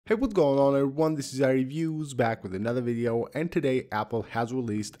Hey, what's going on everyone, this is iReviews back with another video, and today Apple has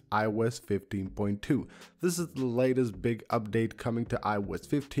released iOS 15.2. This is the latest big update coming to iOS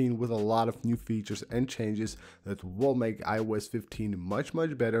 15 with a lot of new features and changes that will make iOS 15 much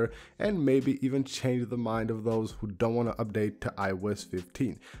better and maybe even change the mind of those who don't want to update to iOS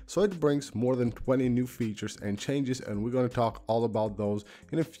 15. So it brings more than 20 new features and changes, and we're going to talk all about those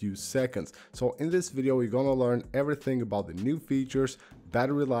in a few seconds. So in this video we're going to learn everything about the new features,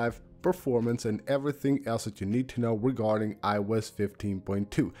 battery life, performance, and everything else that you need to know regarding iOS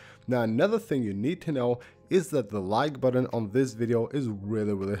 15.2. Now, another thing you need to know is that the like button on this video is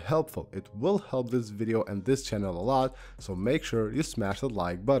really helpful. It will help this video and this channel a lot, so make sure you smash the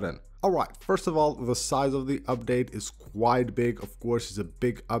like button. Alright, first of all, the size of the update is quite big. Of course, it's a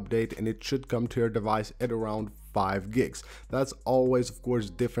big update and it should come to your device at around 5 gigs. That's always, of course,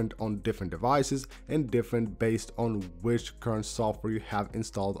 different on different devices and different based on which current software you have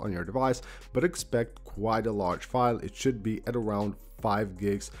installed on your device, but expect quite a large file. It should be at around 5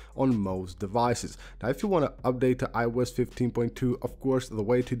 gigs on most devices. Now, if you want to update to iOS 15.2, of course, the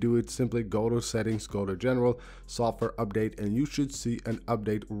way to do it, simply go to settings, go to general, software update, and you should see an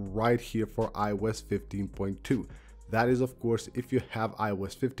update right here for iOS 15.2. That is, of course, if you have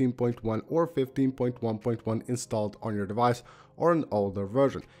iOS 15.1 or 15.1.1 installed on your device or an older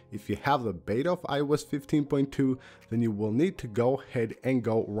version. If you have the beta of iOS 15.2, then you will need to go ahead and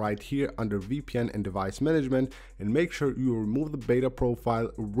go right here under VPN and device management and make sure you remove the beta profile,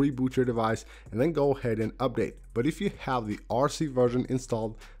 reboot your device, and then go ahead and update. But if you have the RC version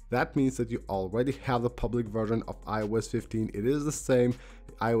installed, that means that you already have the public version of iOS 15. It is the same.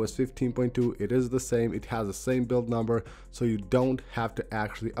 iOS 15.2, it is the same. It has the same build number, so you don't have to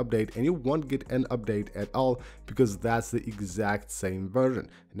actually update, and you won't get an update at all because that's the exact same version.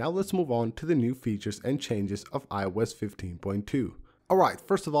 Now let's move on to the new features and changes of iOS 15.2. Alright,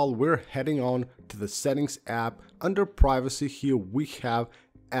 first of all, we're heading on to the settings app. Under privacy here, we have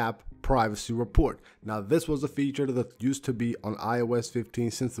app privacy report. Now, this was a feature that used to be on iOS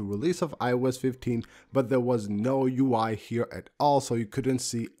 15 since the release of iOS 15, but there was no UI here at all, so you couldn't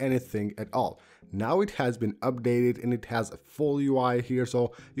see anything at all. Now it has been updated and it has a full UI here,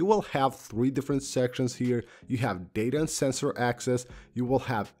 so you will have 3 different sections here. You have data and sensor access, you will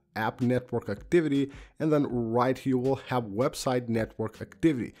have app network activity, and then right here you will have website network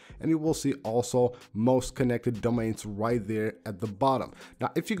activity, and you will see also most connected domains right there at the bottom.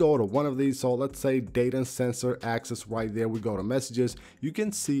 Now, if you go to one of these, so let's say data and sensor access, right there we go to messages, you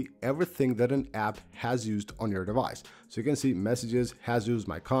can see everything that an app has used on your device. So you can see messages has used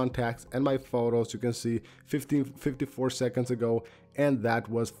my contacts and my photos. You can see 54 seconds ago, and that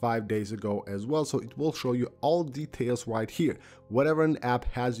was 5 days ago as well. So it will show you all details right here, whatever an app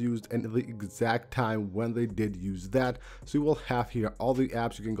has used and the exact time when they did use that. So you will have here all the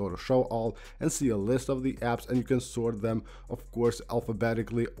apps. You can go to show all and see a list of the apps, and you can sort them, of course,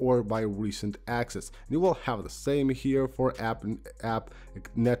 alphabetically or by recent access. And you will have the same here for app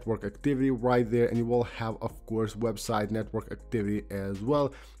network activity right there, and you will have, of course, website network activity as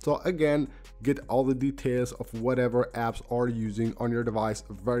well. So again, get all the details of whatever apps are using on your device.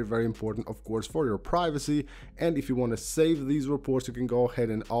 Very important, of course, for your privacy. And if you want to save these reports, you can go ahead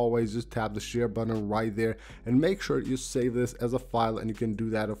and always just tap the share button right there and make sure you save this as a file, and you can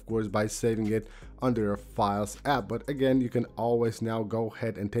do that, of course, by saving it under your files app. But again, you can always now go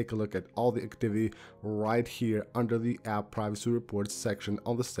ahead and take a look at all the activity right here under the app privacy reports section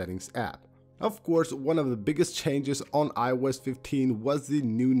on the settings app. Of course, one of the biggest changes on iOS 15 was the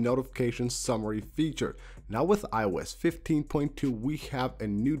new notification summary feature. Now with iOS 15.2, we have a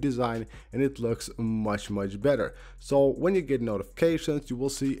new design and it looks much better. So when you get notifications, you will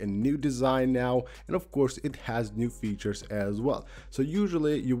see a new design now, and of course it has new features as well. So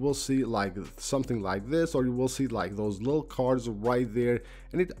usually you will see like something like this, or you will see like those little cards right there,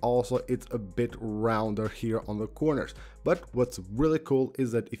 and it's a bit rounder here on the corners. But what's really cool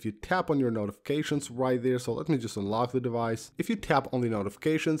is that if you tap on your notifications right there, so let me just unlock the device. If you tap on the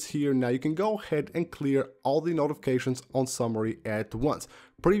notifications here, now you can go ahead and clear all the notifications on summary at once.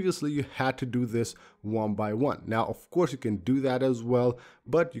 Previously, you had to do this one by one. Now, of course, you can do that as well,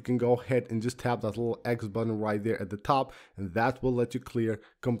 but you can go ahead and just tap that little X button right there at the top, and that will let you clear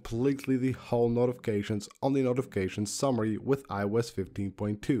completely the whole notifications on the notification summary with iOS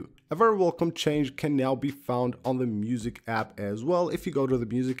 15.2. A very welcome change can now be found on the music app as well. If you go to the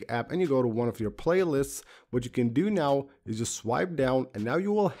music app and you go to one of your playlists, what you can do now is just swipe down, and now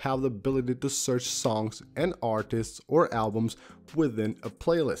you will have the ability to search songs and artists or albums within a playlist.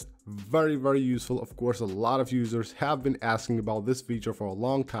 playlist. Very useful. Of course, a lot of users have been asking about this feature for a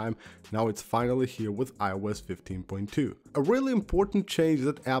long time. Now it's finally here with iOS 15.2. A really important change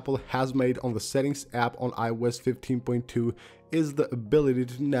that Apple has made on the settings app on iOS 15.2 is the ability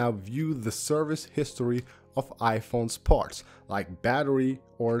to now view the service history of iPhone's parts like battery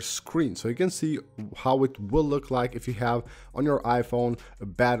or screen. So you can see how it will look like if you have on your iPhone a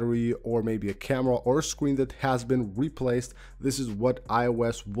battery or maybe a camera or a screen that has been replaced. This is what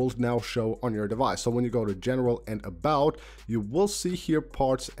iOS will now show on your device. So when you go to General and About, you will see here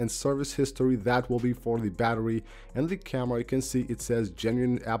parts and service history. That will be for the battery and the camera. You can see it says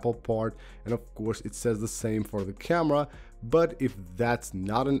genuine Apple part, and of course it says the same for the camera. But if that's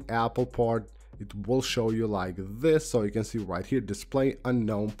not an Apple part, it will show you like this. So you can see right here, display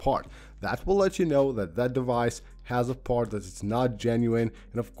unknown part. That will let you know that that device has a part that is not genuine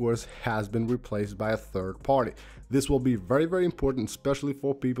and of course has been replaced by a third party. This will be very important, especially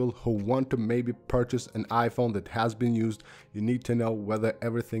for people who want to maybe purchase an iPhone that has been used. You need to know whether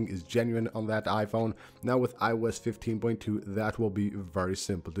everything is genuine on that iPhone. Now with iOS 15.2, that will be very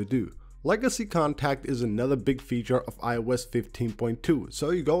simple to do. Legacy Contact is another big feature of iOS 15.2. So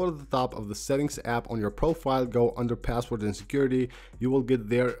you go to the top of the settings app on your profile, go under password and security, you will get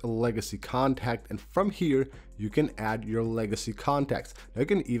there Legacy Contact, and from here you can add your legacy contacts. Now you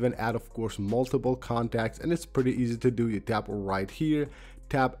can even add of course multiple contacts, and it's pretty easy to do. You tap right here,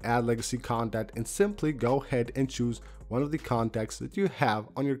 tap add legacy contact, and simply go ahead and choose one of the contacts that you have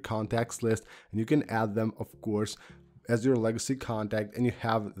on your contacts list, and you can add them of course as your legacy contact, and you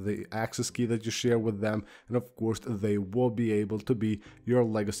have the access key that you share with them, and of course they will be able to be your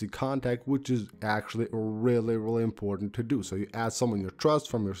legacy contact, which is actually really important to do. So you add someone you trust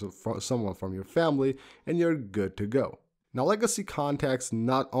from someone from your family, and you're good to go. Now legacy contacts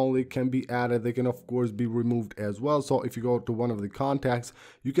not only can be added, they can of course be removed as well. So if you go to one of the contacts,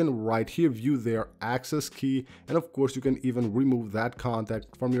 you can right here view their access key, and of course you can even remove that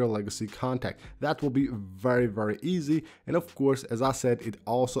contact from your legacy contact. That will be very easy, and of course as I said, it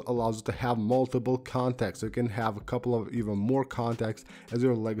also allows you to have multiple contacts. So you can have a couple of even more contacts as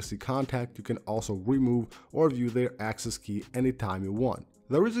your legacy contact. You can also remove or view their access key anytime you want.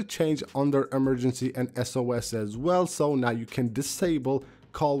 There is a change under emergency and SOS as well, so now you can disable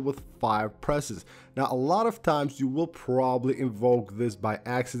call with 5 presses. Now a lot of times you will probably invoke this by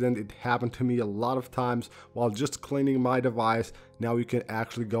accident. It happened to me a lot of times while just cleaning my device. Now you can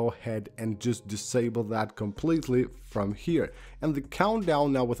actually go ahead and just disable that completely from here. And the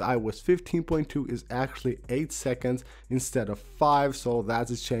countdown now with iOS 15.2 is actually 8 seconds instead of 5, so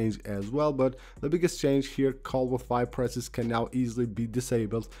that's a change as well. But the biggest change here, call with 5 presses can now easily be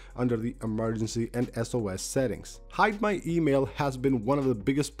disabled under the emergency and SOS settings. Hide My Email has been one of the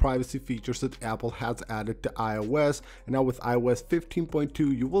biggest privacy features that Apple has added to iOS, and now with iOS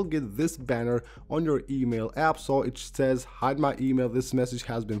 15.2 you will get this banner on your email app. So it says hide my email, this message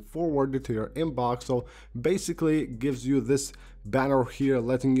has been forwarded to your inbox. So basically it gives you this banner here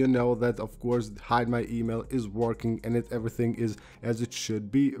letting you know that of course hide my email is working and everything is as it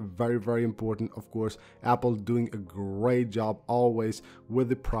should be. Very important. Of course Apple doing a great job always with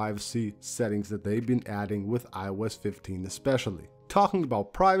the privacy settings that they've been adding with iOS 15 especially. Talking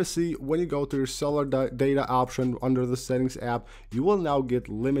about privacy, when you go to your cellular data option under the settings app, you will now get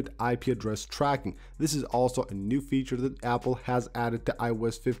limit IP address tracking. This is also a new feature that Apple has added to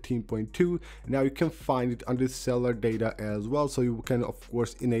iOS 15.2. Now you can find it under cellular data as well, so you can of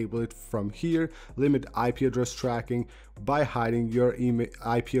course enable it from here. Limit IP address tracking by hiding your email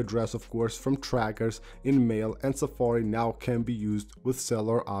IP address of course from trackers in Mail and Safari now can be used with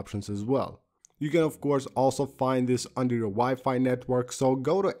cellular options as well. You can of course also find this under your Wi-Fi network. So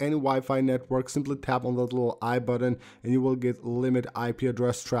go to any Wi-Fi network, simply tap on the little I button and you will get limit IP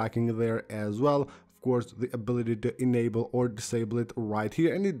address tracking there as well. Of course, the ability to enable or disable it right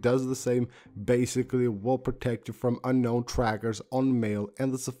here, and it does the same. Basically will protect you from unknown trackers on Mail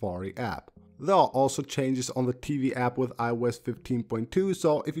and the Safari app. There are also changes on the TV app with iOS 15.2.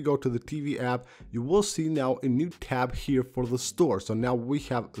 So if you go to the TV app, you will see now a new tab here for the store. So now we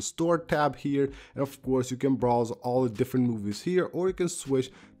have a store tab here, and of course you can browse all the different movies here, or you can switch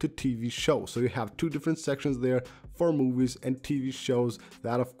to TV shows. So you have 2 different sections there for movies and TV shows.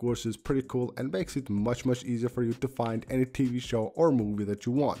 That of course is pretty cool and makes it much easier for you to find any TV show or movie that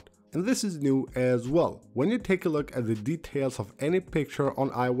you want. And this is new as well. When you take a look at the details of any picture on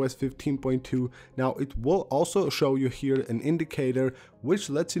iOS 15.2, now it will also show you here an indicator which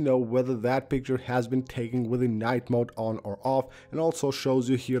lets you know whether that picture has been taken with the night mode on or off, and also shows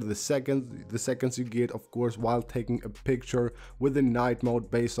you here the seconds you get, of course, while taking a picture with the night mode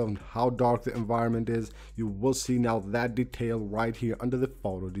based on how dark the environment is. You will see now that detail right here under the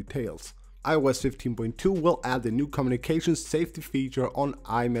photo details. iOS 15.2 will add the new communication safety feature on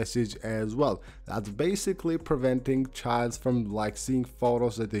iMessage as well. That's basically preventing childs from seeing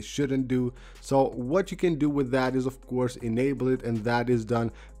photos that they shouldn't do. So what you can do with that is, of course, enable it, and that is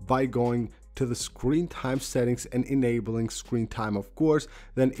done by going to the screen time settings and enabling screen time, of course.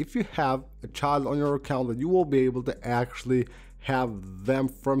 Then if you have a child on your account, then you will be able to actually have them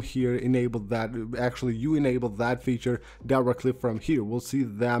from here enable that. Actually, you enable that feature directly from here. We'll see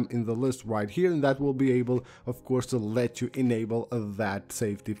them in the list right here, and that will be able, of course, to let you enable that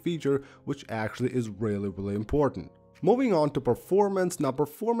safety feature, which actually is really important. Moving on to performance. Now,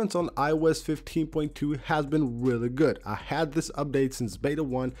 performance on iOS 15.2 has been really good. I had this update since beta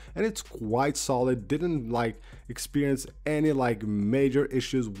 1 and it's quite solid. Didn't experience any major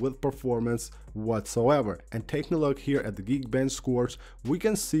issues with performance whatsoever. And taking a look here at the Geekbench scores, we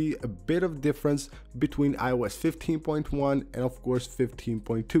can see a bit of difference between iOS 15.1 and of course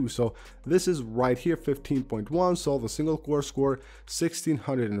 15.2. So this is right here, 15.1. So the single core score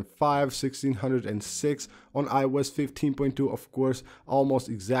 1605, 1606 on iOS 15.2, of course, almost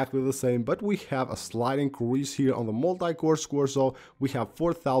exactly the same, but we have a slight increase here on the multi-core score. So we have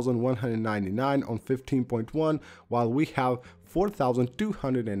 4199 on 15.1, while we have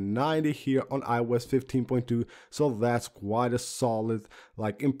 4290 here on iOS 15.2. so that's quite a solid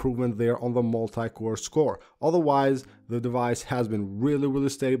improvement there on the multi-core score. Otherwise, the device has been really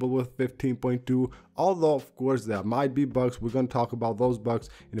stable with 15.2, although of course there might be bugs. We're going to talk about those bugs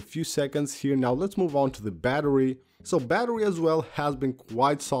in a few seconds here. Now let's move on to the battery. So battery as well has been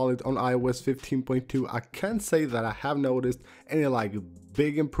quite solid on iOS 15.2. I can't say that I have noticed any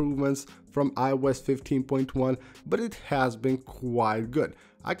big improvements from iOS 15.1, but it has been quite good.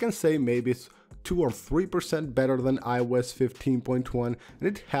 I can say maybe it's 2 or 3% better than iOS 15.1, and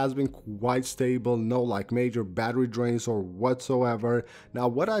it has been quite stable. No major battery drains or whatsoever. Now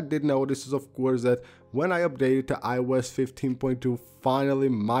what I did notice is, of course, that when I updated to iOS 15.2, finally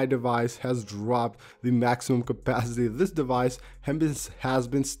my device has dropped the maximum capacity. This device has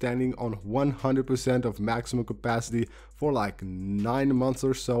been standing on 100% of maximum capacity for 9 months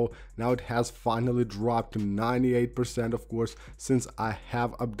or so. Now it has finally dropped to 98%, of course, since I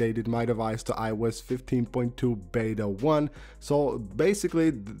have updated my device to iOS 15.2 beta 1. So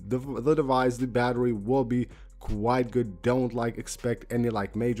basically the device, the battery will be quite good. Don't expect any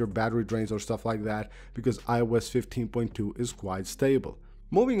major battery drains or stuff like that, because iOS 15.2 is quite stable.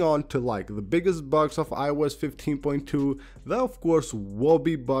 Moving on to the biggest bugs of iOS 15.2, there of course will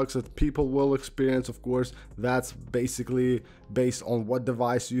be bugs that people will experience. Of course, that's basically based on what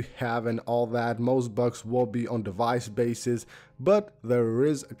device you have and all that. Most bugs will be on device basis, but there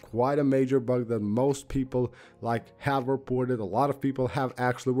is quite a major bug that most people have reported. A lot of people have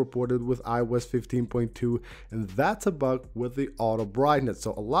actually reported with iOS 15.2, and that's a bug with the auto brightness.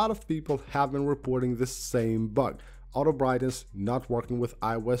 So a lot of people have been reporting this same bug. Auto brightness not working with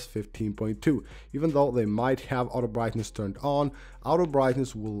iOS 15.2. Even though they might have auto brightness turned on, auto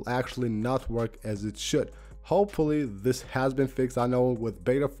brightness will actually not work as it should. Hopefully this has been fixed. I know with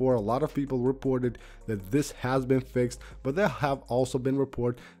beta 4 a lot of people reported that this has been fixed, but there have also been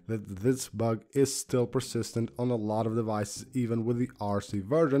reports that this bug is still persistent on a lot of devices, even with the RC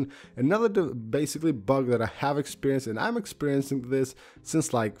version. Another basically bug that I have experienced, and I'm experiencing this since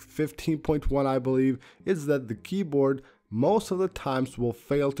 15.1 I believe, is that the keyboard most of the times will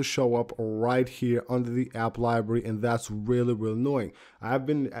fail to show up right here under the app library, and that's really annoying. I've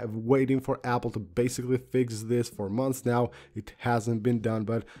been waiting for Apple to basically fix this for months now. It hasn't been done,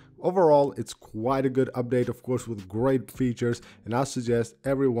 but overall it's quite a good update, of course, with great features, and I suggest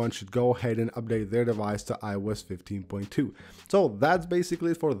everyone should go ahead and update their device to iOS 15.2. So that's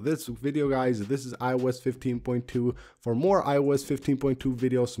basically it for this video, guys. This is iOS 15.2. For more iOS 15.2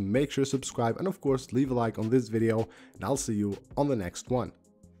 videos, make sure to subscribe and of course leave a like on this video, and I'll see you on the next one.